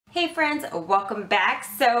Hey friends, welcome back.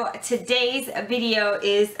 So today's video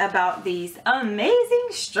is about these amazing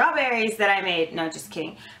strawberries that I made. No, just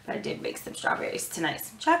kidding. But I did make some strawberries tonight.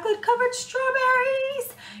 Some chocolate covered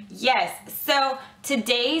strawberries. Yes. So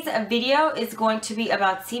today's video is going to be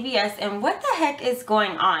about CVS and what the heck is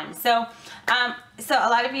going on. So a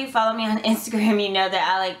lot of you follow me on Instagram, you know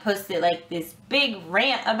that I posted this big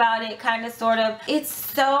rant about it, kind of, sort of. It's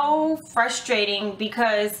so frustrating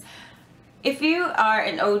because if you are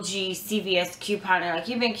an OG CVS couponer,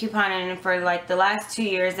 you've been couponing for the last 2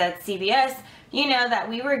 years at CVS, you know that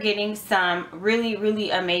we were getting some really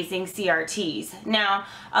amazing CRTs. Now,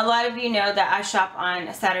 a lot of you know that I shop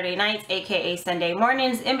on Saturday nights, aka Sunday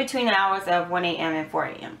mornings, in between the hours of 1 a.m. and 4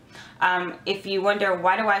 a.m. If you wonder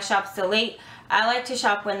why do I shop so late, I like to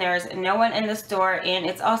shop when there's no one in the store, and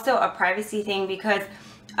it's also a privacy thing because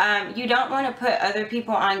you don't want to put other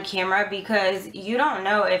people on camera because you don't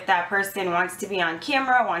know if that person wants to be on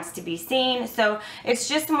camera, wants to be seen. So it's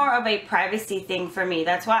just more of a privacy thing for me.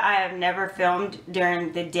 That's why I have never filmed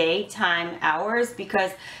during the daytime hours,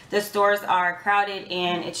 because the stores are crowded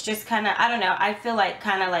and it's just kind of, I don't know, I feel like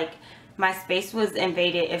my space was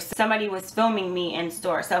invaded if somebody was filming me in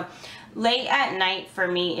store. So late at night for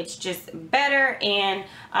me, it's just better, and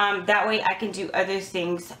that way I can do other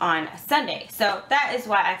things on Sunday. So that is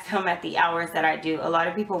why I film at the hours that I do. A lot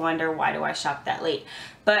of people wonder, why do I shop that late?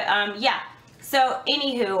 But yeah, so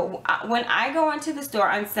anywho, when I go into the store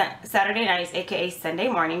on Saturday nights, aka Sunday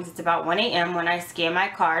mornings, it's about 1 a.m. when I scan my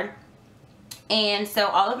card, and so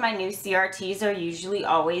all of my new CRTs are usually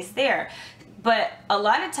always there. But a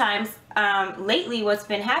lot of times lately, what's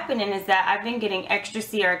been happening is that I've been getting extra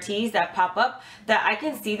CRTs that pop up that I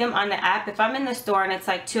can see them on the app. If I'm in the store and it's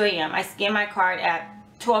 2 a.m., I scan my card at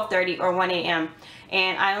 12:30 or 1 a.m.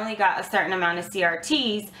 and I only got a certain amount of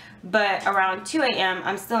CRTs, but around 2 a.m.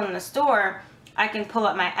 I'm still in the store. I can pull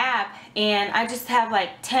up my app and I just have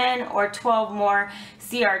 10 or 12 more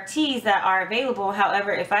CRTs that are available.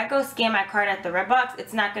 However, if I go scan my card at the red box,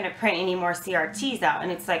 it's not going to print any more CRTs out.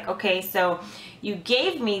 And it's okay, so you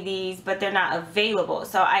gave me these, but they're not available.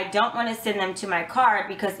 So I don't want to send them to my card,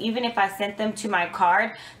 because even if I sent them to my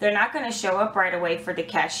card, they're not going to show up right away for the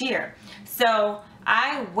cashier. So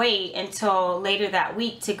I wait until later that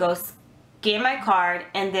week to go scan my card,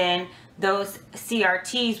 and then those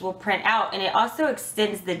CRTs will print out. And it also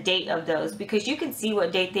extends the date of those, because you can see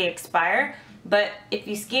what date they expire. But if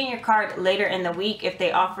you scan your card later in the week, if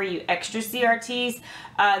they offer you extra CRTs,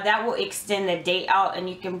 that will extend the date out, and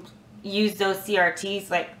you can use those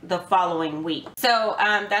CRTs the following week. So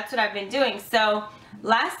that's what I've been doing. So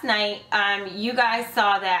last night, you guys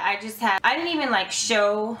saw that I didn't even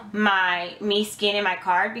show me scanning my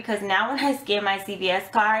card, because now when I scan my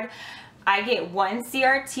CVS card, I get one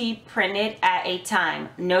CRT printed at a time.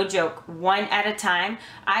 No joke, one at a time.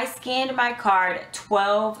 I scanned my card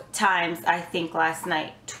 12 times, I think, last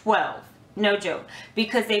night. 12. No joke.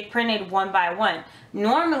 Because they printed one by one.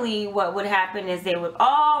 Normally, what would happen is they would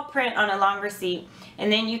all print on a long receipt,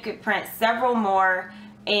 and then you could print several more,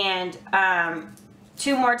 and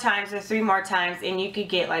 2 more times or 3 more times, and you could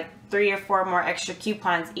get 3 or 4 more extra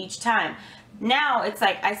coupons each time. Now it's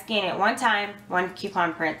I scan it one time, one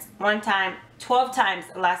coupon prints. One time, 12 times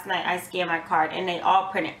last night I scanned my card, and they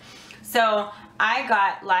all printed. So I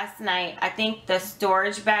got last night, I think, the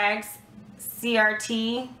storage bags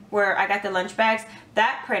CRT, where I got the lunch bags,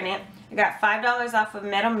 that printed. I got $5 off of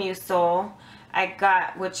Metamucil. I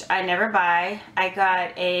got, which I never buy, I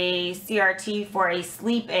got a CRT for a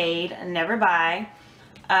sleep aid, never buy.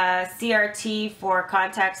 CRT for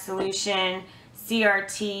contact solution,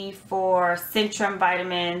 CRT for Centrum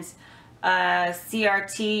vitamins,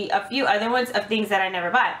 CRT, a few other ones of things that I never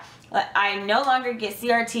buy. I no longer get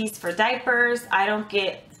CRTs for diapers. I don't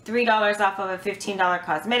get $3 off of a $15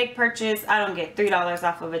 cosmetic purchase. I don't get $3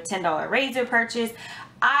 off of a $10 razor purchase.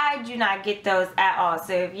 I do not get those at all.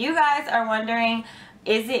 So if you guys are wondering,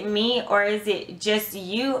 is it me or is it just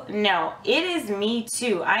you? No, it is me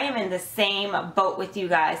too. I am in the same boat with you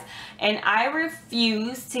guys, and I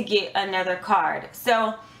refuse to get another card.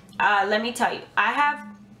 So let me tell you, I have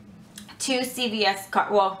 2 CVS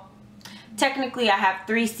cards. Well, technically I have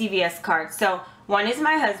 3 CVS cards. So one is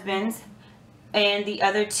my husband's, and the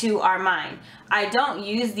other 2 are mine. I don't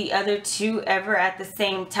use the other 2 ever at the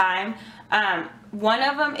same time. One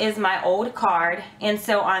of them is my old card, and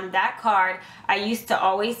so on that card I used to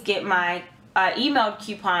always get my emailed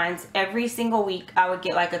coupons every single week. I would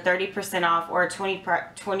get a 30% off or a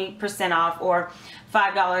 20% off or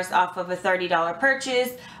 $5 off of a $30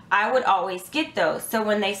 purchase. I would always get those. So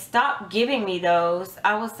when they stopped giving me those,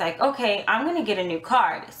 I was like, okay, I'm gonna get a new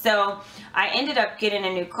card. So I ended up getting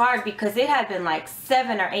a new card because it had been like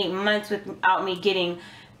 7 or 8 months without me getting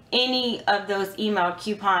any of those emailed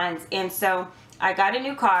coupons. And so I got a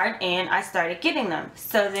new card and I started getting them.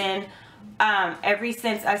 So then ever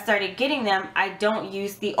since I started getting them, I don't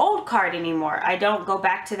use the old card anymore. I don't go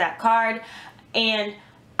back to that card, and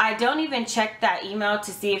I don't even check that email to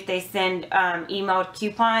see if they send emailed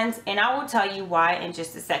coupons, and I will tell you why in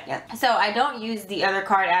just a second. So I don't use the other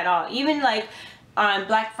card at all. Even like on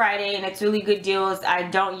Black Friday and it's really good deals, I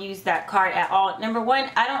don't use that card at all. Number one,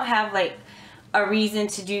 I don't have like a reason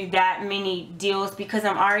to do that many deals because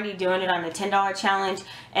I'm already doing it on the $10 challenge,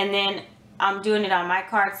 and then I'm doing it on my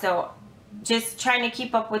card. So just trying to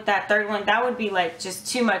keep up with that third one, that would be like just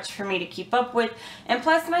too much for me to keep up with. And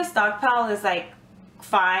plus my stockpile is like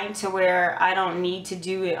fine to where I don't need to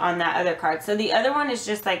do it on that other card. So the other one is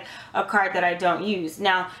just like a card that I don't use.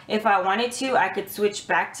 Now if I wanted to, I could switch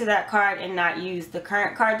back to that card and not use the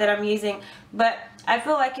current card that I'm using, but I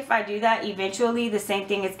feel like if I do that, eventually the same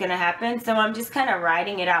thing is going to happen. So I'm just kind of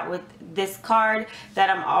riding it out with this card that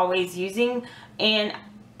I'm always using. And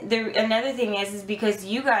another thing is because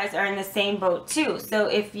you guys are in the same boat too. So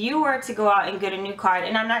if you were to go out and get a new card,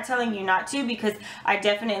 and I'm not telling you not to, because I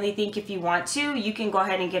definitely think if you want to, you can go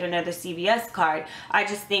ahead and get another CVS card. I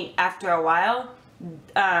just think after a while,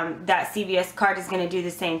 that CVS card is going to do the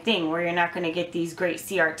same thing, where you're not going to get these great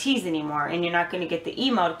CRTs anymore, and you're not going to get the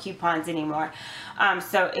emailed coupons anymore.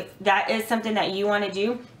 So if that is something that you want to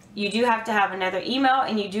do, you do have to have another email,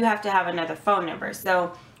 and you do have to have another phone number.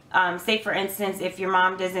 So say for instance, if your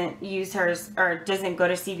mom doesn't use hers or doesn't go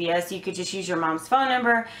to CVS, you could just use your mom's phone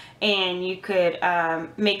number, and you could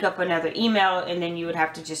make up another email, and then you would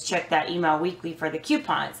have to just check that email weekly for the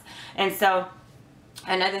coupons. And so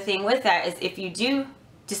another thing with that is if you do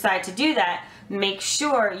decide to do that, make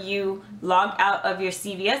sure you log out of your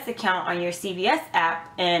CVS account on your CVS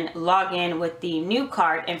app and log in with the new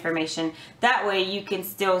card information. That way you can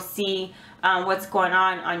still see what's going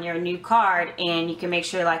on your new card, and you can make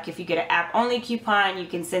sure, like, if you get an app only coupon, you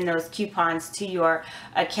can send those coupons to your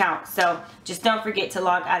account. So just don't forget to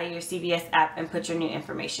log out of your CVS app and put your new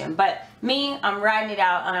information. But me, I'm riding it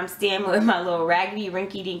out, and I'm staying with my little raggedy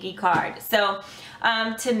rinky dinky card. So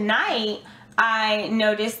tonight I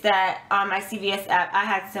noticed that on my CVS app I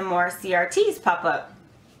had some more CRTs pop up.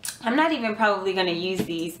 I'm not even probably going to use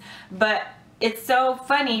these, but it's so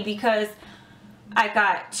funny because I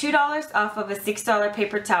got $2 off of a $6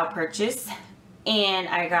 paper towel purchase, and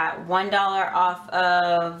I got $1 off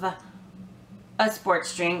of a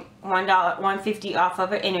sports drink, $1.50 off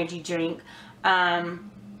of an energy drink,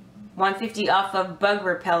 $1.50 off of bug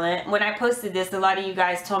repellent. When I posted this, a lot of you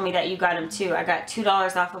guys told me that you got them too. I got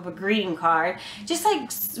 $2 off of a greeting card. Just like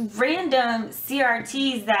random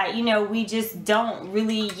CRTs that, you know, we just don't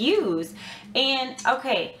really use. And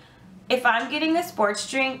okay, if I'm getting a sports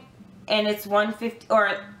drink and it's $1.50,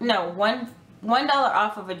 or no, $1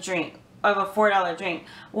 off of a drink, of a $4 drink,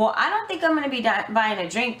 well, I don't think I'm going to be buying a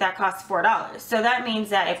drink that costs $4. So that means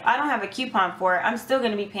that if I don't have a coupon for it, I'm still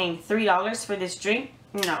going to be paying $3 for this drink.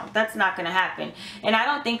 No, that's not going to happen. And I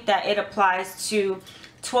don't think that it applies to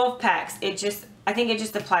 12 packs. I think it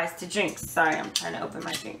just applies to drinks. Sorry, I'm trying to open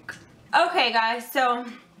my drink. Okay, guys, so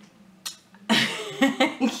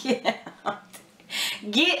get out.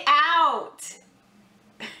 Get out.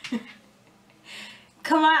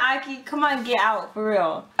 Come on, Aki. Come on, get out for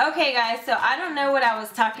real. Okay, guys, so I don't know what I was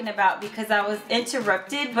talking about because I was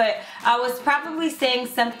interrupted, but I was probably saying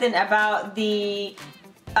something about the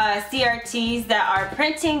CRTs that are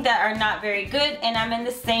printing that are not very good, and I'm in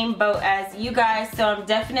the same boat as you guys, so I'm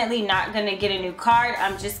definitely not going to get a new card.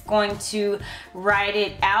 I'm just going to ride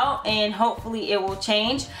it out, and hopefully it will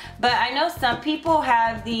change. But I know some people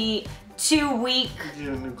have the 2-week... Get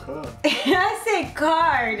a new card. I said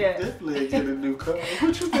card. Definitely get a new card.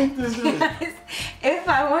 What you think this is? If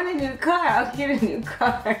I want a new car, I'll get a new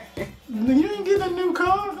car. You ain't get a new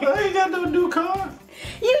car? I ain't got no new car.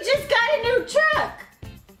 You just got a new truck.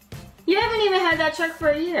 You haven't even had that truck for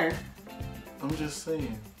a year. I'm just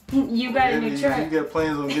saying. You got a new truck. If you got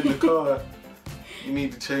plans on getting a car, you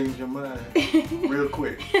need to change your mind real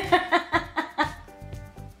quick.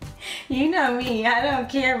 You know me, I don't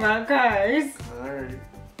care about cars. Alright.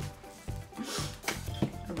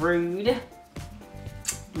 Rude.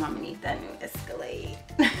 Mama needs that new Escalade.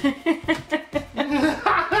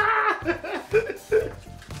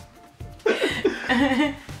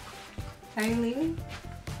 Are you leaving?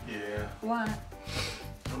 Yeah. Why?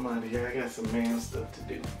 I'm out of here. I got some man stuff to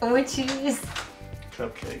do. What cheese?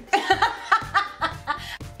 Cupcakes.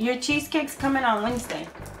 Your cheesecake's coming on Wednesday.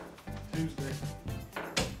 Tuesday.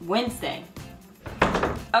 Wednesday.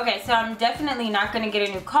 Okay, so I'm definitely not going to get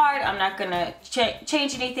a new card. I'm not going to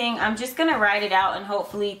change anything. I'm just going to write it out and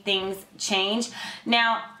hopefully things change.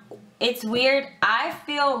 Now, it's weird. I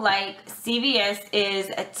feel like CVS is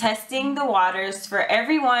testing the waters for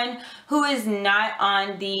everyone who is not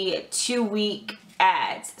on the 2-week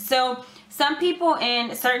ads. So some people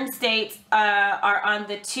in certain states are on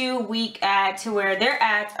the 2-week ad to where their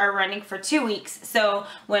ads are running for 2 weeks. So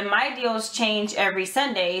when my deals change every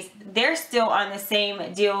Sundays, they're still on the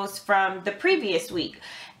same deals from the previous week.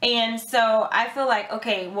 And so I feel like,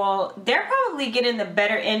 okay, well, they're probably getting the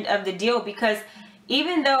better end of the deal, because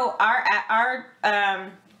even though our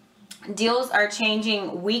deals are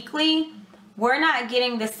changing weekly, we're not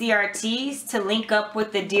getting the CRTs to link up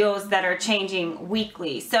with the deals that are changing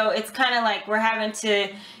weekly. So it's kind of like we're having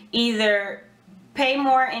to either pay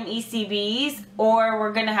more in ECBs or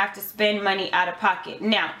we're going to have to spend money out of pocket.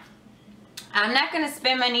 Now, I'm not going to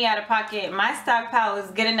spend money out of pocket. My stockpile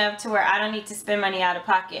is good enough to where I don't need to spend money out of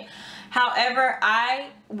pocket. However, I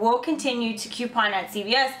will continue to coupon at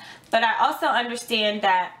CVS, but I also understand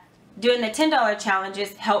that doing the $10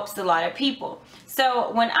 challenges helps a lot of people.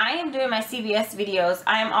 So when I am doing my CVS videos,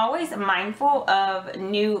 I am always mindful of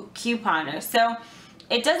new couponers. So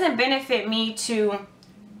it doesn't benefit me to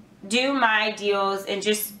do my deals and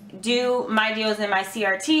just do my deals in my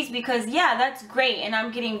CRTs, because yeah, that's great and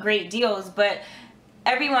I'm getting great deals, but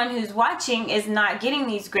everyone who's watching is not getting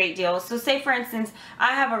these great deals. So say for instance,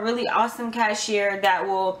 I have a really awesome cashier that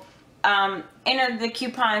will enter the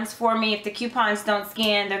coupons for me. If the coupons don't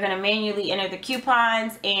scan, they're going to manually enter the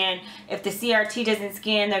coupons, and if the CRT doesn't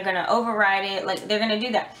scan, they're going to override it. Like, they're going to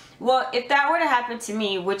do that. Well, if that were to happen to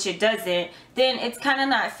me, which it doesn't, then it's kind of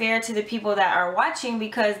not fair to the people that are watching,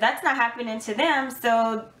 because that's not happening to them.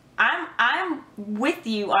 So I'm with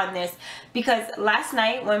you on this, because last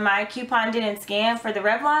night when my coupon didn't scan for the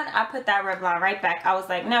Revlon, I put that Revlon right back. I was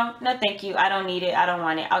like, no thank you, I don't need it, I don't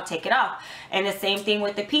want it, I'll take it off. And the same thing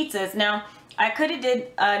with the pizzas. Now, I could have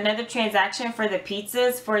did another transaction for the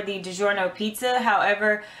pizzas, for the DiGiorno pizza.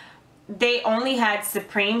 However, they only had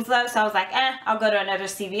Supremes left, so I was like, I'll go to another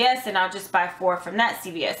CVS and I'll just buy 4 from that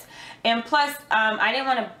CVS. And plus, I didn't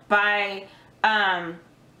want to buy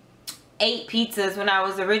 8 pizzas when I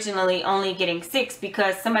was originally only getting 6,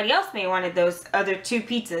 because somebody else may have wanted those other 2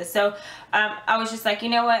 pizzas. So I was just like, you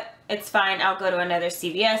know what, it's fine, I'll go to another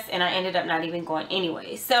CVS, and I ended up not even going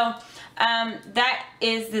anyway. So that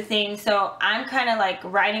is the thing. So I'm kind of like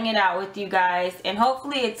writing it out with you guys, and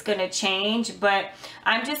hopefully it's gonna change, but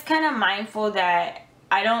I'm just kind of mindful that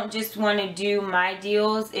I don't just want to do my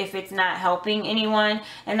deals if it's not helping anyone.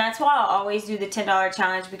 And that's why I'll always do the $10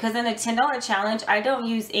 challenge, because in the $10 challenge, I don't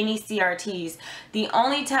use any CRTs. The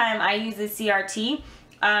only time I use a CRT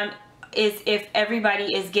is if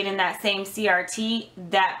everybody is getting that same CRT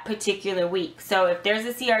that particular week. So if there's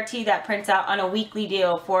a CRT that prints out on a weekly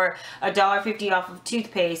deal for $1.50 off of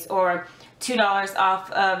toothpaste, or $2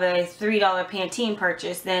 off of a $3 Pantene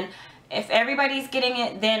purchase, then if everybody's getting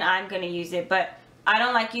it, then I'm going to use it. But I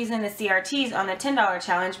don't like using the CRTs on the $10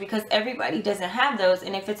 challenge, because everybody doesn't have those.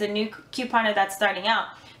 And if it's a new couponer that's starting out,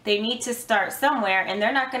 they need to start somewhere, and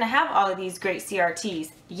they're not going to have all of these great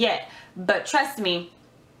CRTs yet. But trust me,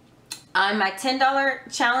 on my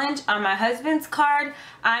 $10 challenge, on my husband's card,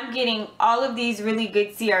 I'm getting all of these really good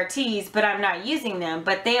CRTs, but I'm not using them.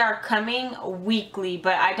 But they are coming weekly,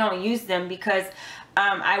 but I don't use them because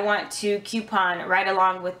I want to coupon right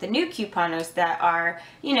along with the new couponers that are,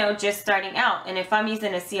 you know, just starting out. And if I'm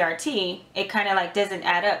using a CRT, it kind of like doesn't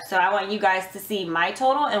add up. So I want you guys to see my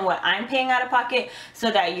total and what I'm paying out of pocket, so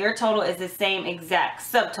that your total is the same exact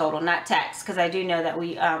subtotal, not tax, because I do know that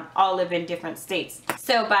we all live in different states.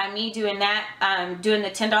 So by me doing that, doing the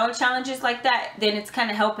 $10 challenges like that, then it's kind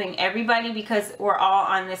of helping everybody, because we're all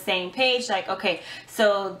on the same page. Like, okay,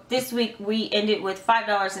 so this week we ended with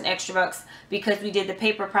 $5 in extra bucks because we did the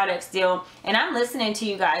paper products deal. And I'm listening to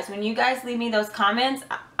you guys. When you guys leave me those comments,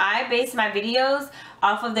 I base my videos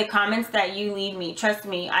off of the comments that you leave me. Trust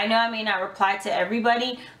me, I know I may not reply to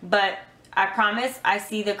everybody, but I promise I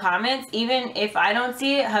see the comments. Even if I don't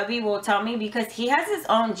see it, hubby will tell me, because he has his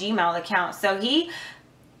own Gmail account. So he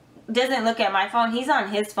doesn't look at my phone, he's on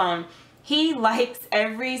his phone. He likes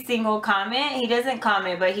every single comment. He doesn't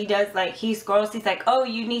comment, but he does, like, he scrolls. He's like, oh,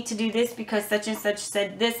 you need to do this because such and such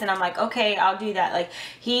said this. And I'm like, okay, I'll do that. Like,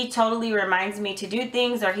 he totally reminds me to do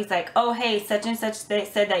things. Or he's like, oh, hey, such and such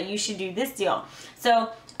said that you should do this deal.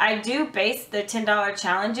 So I do base the $10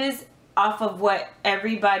 challenges off of what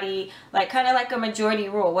everybody, like, kind of like a majority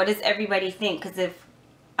rule. What does everybody think? Because if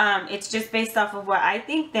it's just based off of what I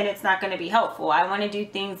think, then it's not going to be helpful. I want to do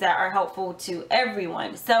things that are helpful to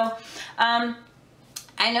everyone. So I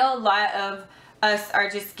know a lot of us are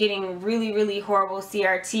just getting really, really horrible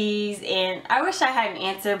CRTs, and I wish I had an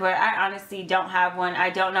answer, but I honestly don't have one. I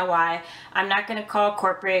don't know why. I'm not going to call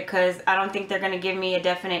corporate because I don't think they're going to give me a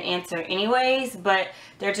definite answer anyways, but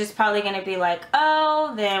they're just probably going to be like,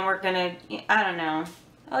 oh, then we're going to, I don't know,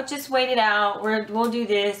 oh, just wait it out. We'll do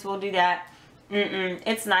this, we'll do that.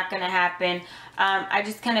 It's not going to happen. I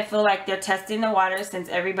just kind of feel like they're testing the water since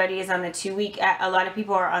everybody is on the 2-week ad. A lot of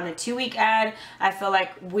people are on the 2-week ad. I feel like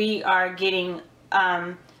we are getting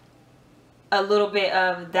a little bit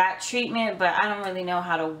of that treatment, but I don't really know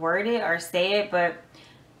how to word it or say it. But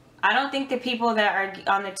I don't think the people that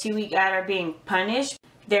are on the 2-week ad are being punished.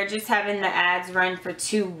 They're just having the ads run for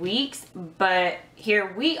 2 weeks, but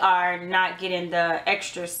here we are not getting the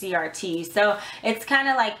extra CRT. So it's kind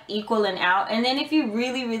of like equaling out. And then if you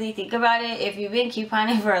really, really think about it, if you've been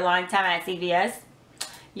couponing for a long time at CVS,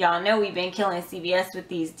 y'all know we've been killing CVS with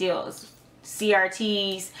these deals.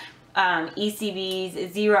 CRTs,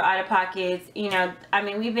 ECBs, zero out-of-pockets. You know, I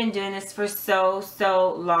mean, we've been doing this for so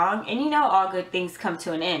long, and you know, all good things come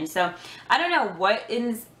to an end. So I don't know what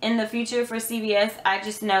is in the future for CVS. I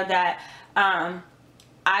just know that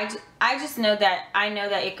I just know that I know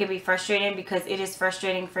that it could be frustrating, because it is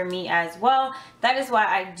frustrating for me as well. That is why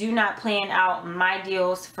I do not plan out my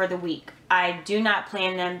deals for the week. I do not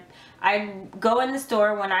plan them. I go in the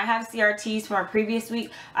store when I have CRTs from a previous week.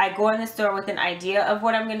 I go in the store with an idea of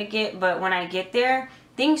what I'm going to get, but when I get there,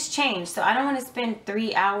 things change. So I don't want to spend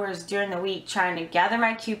 3 hours during the week trying to gather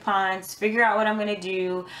my coupons, figure out what I'm going to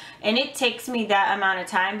do. And it takes me that amount of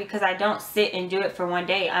time because I don't sit and do it for one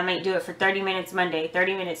day. I might do it for 30 minutes Monday,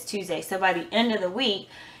 30 minutes Tuesday. So by the end of the week,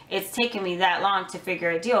 it's taken me that long to figure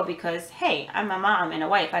a deal because, hey, I'm a mom and a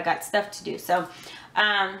wife. I got stuff to do. So,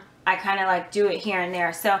 I kind of like do it here and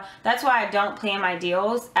there. So that's why I don't plan my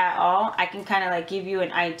deals at all. I can kind of like give you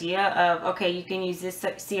an idea of, okay, you can use this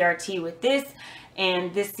CRT with this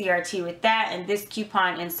and this CRT with that and this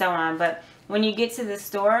coupon and so on. But when you get to the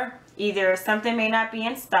store, either something may not be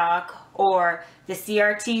in stock, or the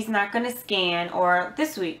CRT is not going to scan, or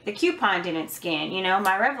this week the coupon didn't scan. You know,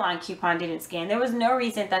 my Revlon coupon didn't scan. There was no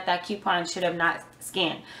reason that that coupon should have not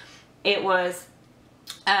scanned. It was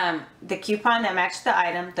the coupon that matched the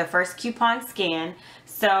item. The first coupon scanned,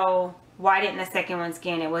 so why didn't the second one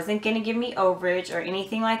scan? It wasn't going to give me overage or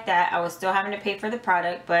anything like that. I was still having to pay for the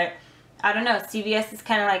product, but I don't know, CVS is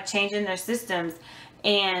kind of like changing their systems,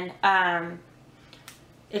 and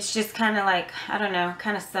it's just kind of like, I don't know,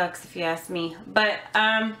 kind of sucks if you ask me. But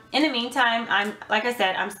in the meantime, like I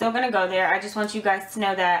said, I'm still gonna go there. I just want you guys to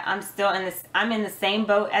know that I'm in the same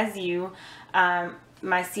boat as you.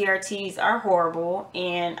 My CRTs are horrible,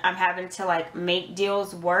 and I'm having to like make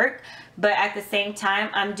deals work, but at the same time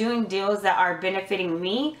I'm doing deals that are benefiting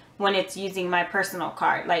me when it's using my personal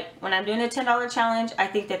card. Like when I'm doing the $10 challenge, I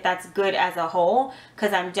think that that's good as a whole,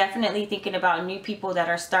 because I'm definitely thinking about new people that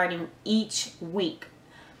are starting each week.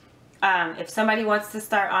 If somebody wants to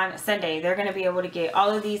start on Sunday, they're going to be able to get all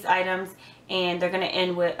of these items, and they're going to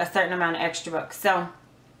end with a certain amount of extra bucks. So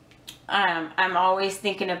I'm always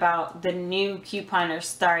thinking about the new couponers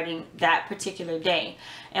starting that particular day.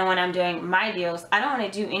 And when I'm doing my deals, I don't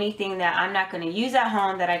want to do anything that I'm not going to use at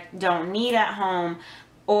home, that I don't need at home,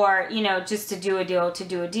 or, you know, just to do a deal to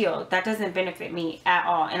do a deal. That doesn't benefit me at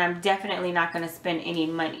all, and I'm definitely not going to spend any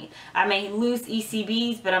money. I may lose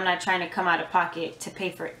ECBs, but I'm not trying to come out of pocket to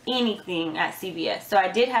pay for anything at CVS. So I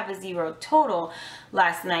did have a zero total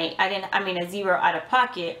last night. A zero out of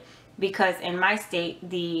pocket, because in my state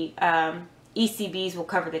the ECBs will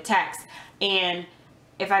cover the tax. And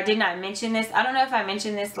if I did not mention this, I don't know if I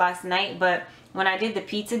mentioned this last night, but when I did the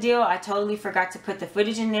pizza deal, I totally forgot to put the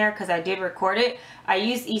footage in there because I did record it. I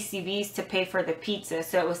used ECBs to pay for the pizza,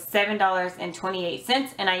 so it was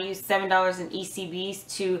 $7.28, and I used $7 in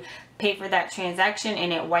ECBs to pay for that transaction,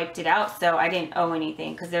 and it wiped it out. So I didn't owe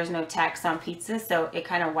anything because there's no tax on pizza, so it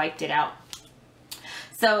kind of wiped it out.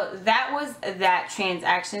 So that was that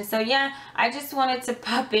transaction. So yeah, I just wanted to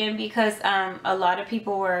pop in because a lot of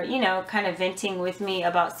people were, you know, kind of venting with me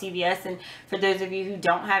about CVS. And for those of you who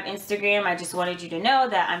don't have Instagram, I just wanted you to know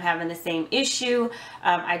that I'm having the same issue.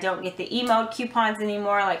 I don't get the emailed coupons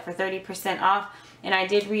anymore, like for 30% off. And I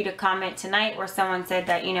did read a comment tonight where someone said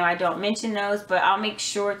that, you know, I don't mention those, but I'll make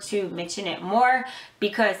sure to mention it more,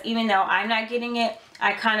 because even though I'm not getting it,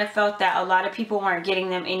 I kind of felt that a lot of people weren't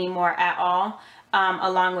getting them anymore at all.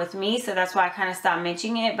 along with me. So that's why I kind of stopped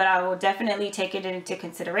mentioning it, but I will definitely take it into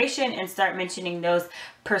consideration and start mentioning those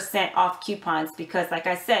 % off coupons, because like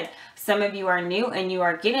I said, some of you are new and you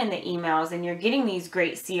are getting the emails and you're getting these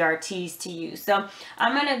great CRTs to use. So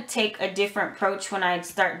I'm going to take a different approach when I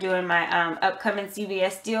start doing my upcoming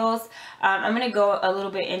CVS deals. I'm going to go a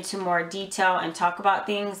little bit into more detail and talk about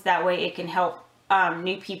things. That way it can help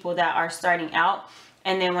new people that are starting out.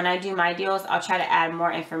 And then when I do my deals, I'll try to add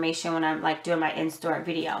more information when I'm like doing my in-store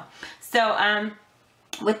video. So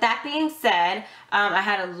with that being said, I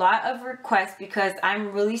had a lot of requests because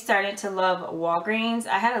I'm really starting to love Walgreens.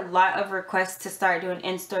 I had a lot of requests to start doing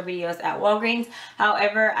in-store videos at Walgreens.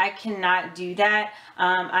 However, I cannot do that.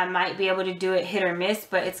 I might be able to do it hit or miss,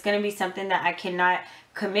 but it's going to be something that I cannot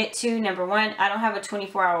commit to. Number one, I don't have a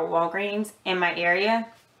 24-hour Walgreens in my area.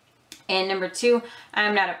 And number two, I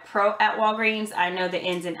am not a pro at Walgreens. I know the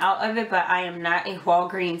ins and out of it, but I am not a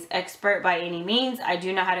Walgreens expert by any means. I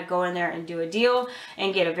do know how to go in there and do a deal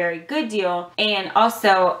and get a very good deal. And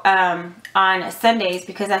also on Sundays,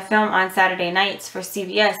 because I film on Saturday nights for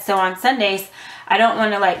CVS. So on Sundays, I don't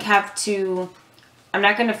want to like have to, I'm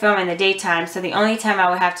not going to film in the daytime. So the only time I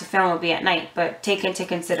would have to film will be at night. But take into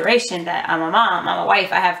consideration that I'm a mom, I'm a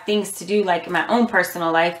wife. I have things to do like in my own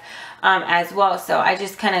personal life. As well, so I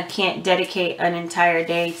just kind of can't dedicate an entire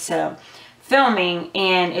day to filming,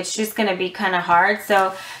 and it's just going to be kind of hard.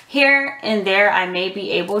 So here and there I may be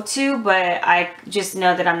able to, but I just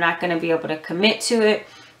know that I'm not going to be able to commit to it,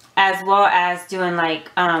 as well as doing like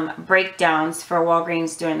breakdowns for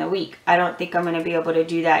Walgreens during the week. I don't think I'm going to be able to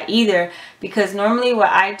do that either, because normally what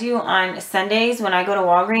I do on Sundays when I go to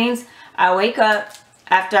Walgreens, I wake up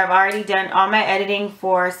after I've already done all my editing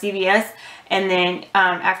for CVS. And then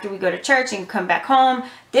after we go to church and come back home,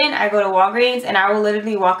 then I go to Walgreens, and I will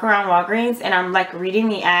literally walk around Walgreens and I'm like reading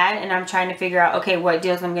the ad and I'm trying to figure out, okay, what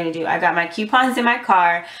deals I'm going to do. I got my coupons in my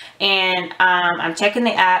car, and I'm checking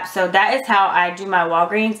the app. So that is how I do my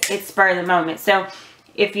Walgreens. It's spur of the moment. So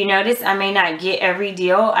if you notice, I may not get every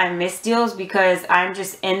deal. I miss deals because I'm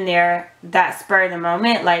just in there that spur of the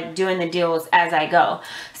moment, like doing the deals as I go.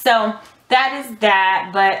 So that is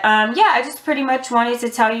that. But yeah, I just pretty much wanted to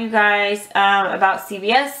tell you guys about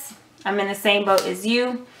CVS. I'm in the same boat as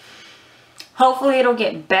you. Hopefully it'll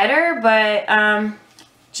get better, but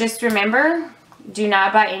just remember, do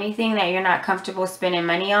not buy anything that you're not comfortable spending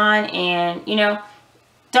money on. And you know,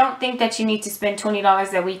 don't think that you need to spend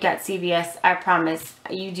 $20 a week at CVS. I promise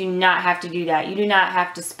you do not have to do that. You do not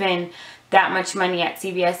have to spend that much money at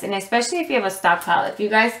CVS, and especially if you have a stockpile. If you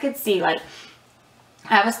guys could see, like,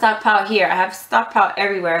 I have a stockpile here. I have a stockpile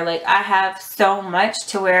everywhere. Like, I have so much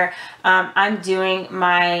to where I'm doing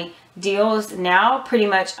my deals now. Pretty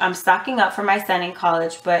much I'm stocking up for my son in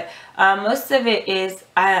college, but most of it is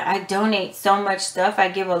I donate so much stuff. I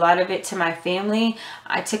give a lot of it to my family.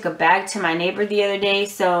 I took a bag to my neighbor the other day.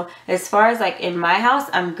 So as far as like in my house,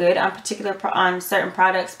 I'm good on certain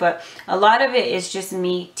products, but a lot of it is just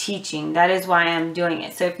me teaching. That is why I'm doing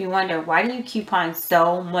it. So if you wonder, why do you coupon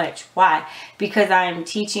so much? Why? Because I'm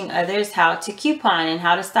teaching others how to coupon and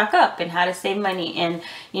how to stock up and how to save money. And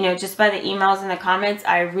you know, just by the emails and the comments,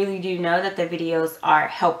 I really do know that the videos are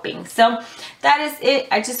helping. So that is it.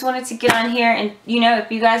 I just wanted to get on here, and you know,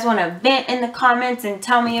 if you guys want to vent in the comments and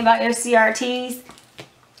tell me about your CRTs,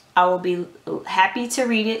 I will be happy to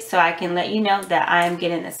read it, so I can let you know that I am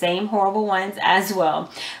getting the same horrible ones as well.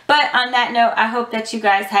 But on that note, I hope that you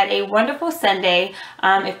guys had a wonderful Sunday.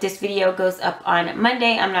 If this video goes up on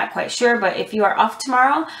Monday, I'm not quite sure, but if you are off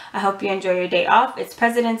tomorrow, I hope you enjoy your day off. It's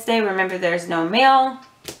President's Day. Remember, there's no mail.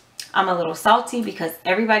 I'm a little salty because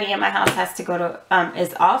everybody in my house has to go to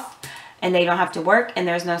is off, and they don't have to work, and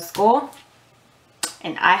there's no school,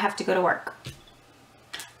 and I have to go to work.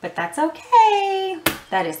 But that's okay.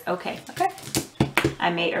 That is okay. Okay. I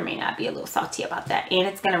may or may not be a little salty about that. And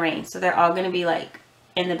it's going to rain. So they're all going to be like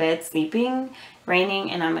in the bed sleeping,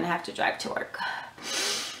 raining, and I'm going to have to drive to work.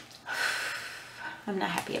 I'm not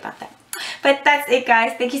happy about that. But that's it,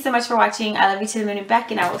 guys. Thank you so much for watching. I love you to the moon and back,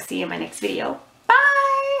 and I will see you in my next video.